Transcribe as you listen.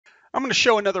I'm going to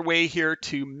show another way here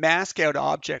to mask out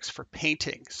objects for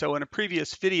painting. So in a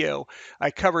previous video,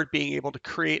 I covered being able to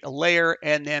create a layer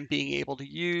and then being able to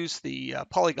use the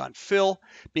polygon fill,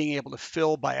 being able to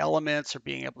fill by elements or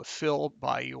being able to fill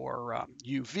by your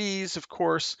UVs, of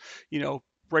course,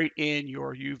 right in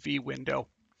your UV window.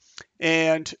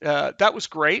 And that was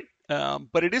great.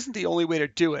 But it isn't the only way to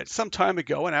do it. Some time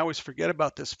ago, and I always forget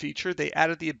about this feature, they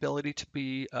added the ability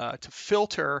to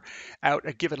filter out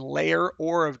a given layer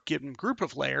or a given group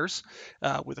of layers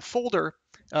with a folder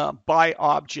by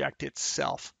object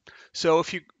itself. So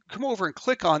if you come over and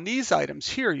click on these items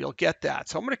here, you'll get that.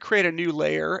 So I'm going to create a new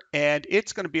layer, and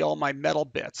it's going to be all my metal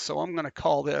bits. So I'm going to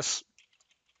call this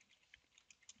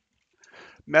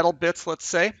metal bits, let's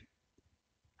say.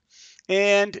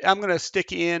 And I'm going to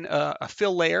stick in a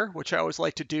fill layer, which I always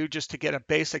like to do just to get a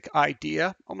basic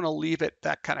idea. I'm going to leave it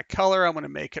that kind of color. I'm going to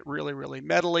make it really, really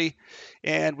metally.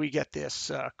 And we get this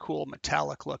cool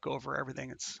metallic look over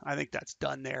everything. I think that's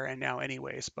done there and now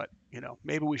anyways, but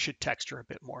maybe we should texture a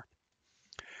bit more.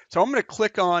 So I'm going to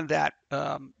click on that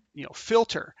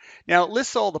filter. Now it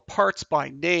lists all the parts by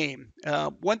name.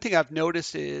 One thing I've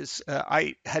noticed is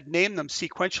I had named them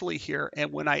sequentially here,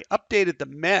 and when I updated the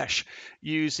mesh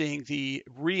using the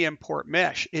re-import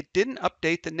mesh, it didn't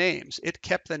update the names. It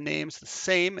kept the names the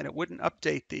same, and it wouldn't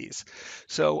update these.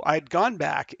 So I'd gone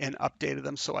back and updated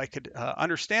them so I could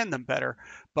understand them better,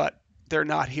 but they're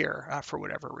not here for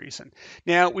whatever reason.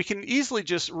 Now we can easily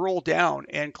just roll down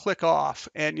and click off,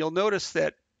 and you'll notice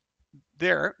that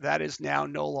that is now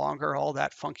no longer all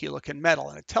that funky looking metal,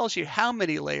 and it tells you how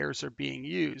many layers are being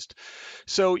used.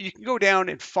 So you can go down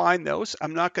and find those.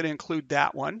 I'm not going to include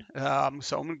that one, so I'm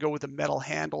going to go with the metal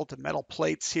handle, the metal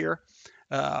plates here,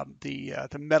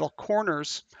 the metal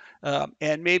corners,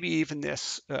 and maybe even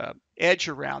this edge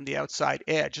around the outside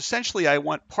edge. Essentially, I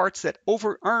want parts that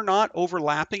are not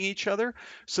overlapping each other,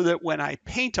 so that when I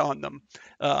paint on them,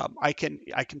 I can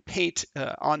paint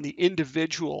on the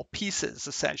individual pieces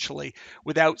essentially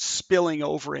without spilling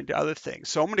over into other things.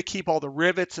 So I'm going to keep all the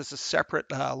rivets as a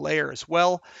separate layer as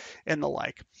well, and the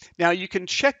like. Now you can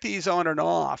check these on and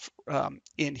off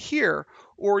in here,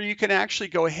 or you can actually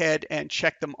go ahead and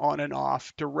check them on and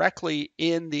off directly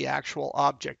in the actual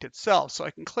object itself. So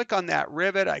I can click on that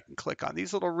rivet, I can click on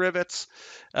these little rivets,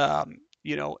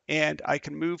 and I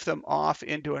can move them off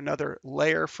into another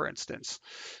layer, for instance.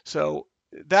 So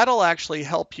that'll actually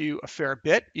help you a fair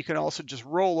bit. You can also just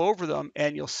roll over them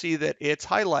and you'll see that it's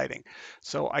highlighting.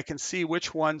 So I can see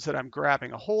which ones that I'm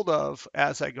grabbing a hold of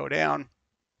as I go down.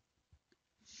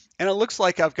 And it looks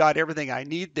like I've got everything I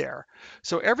need there.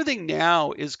 So everything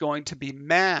now is going to be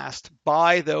masked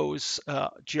by those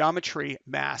geometry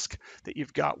mask that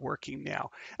you've got working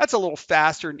now. That's a little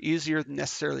faster and easier than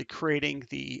necessarily creating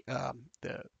the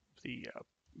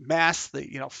mask,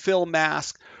 the fill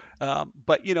mask.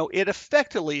 But it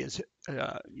effectively is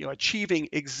achieving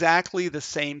exactly the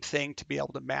same thing to be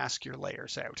able to mask your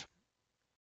layers out.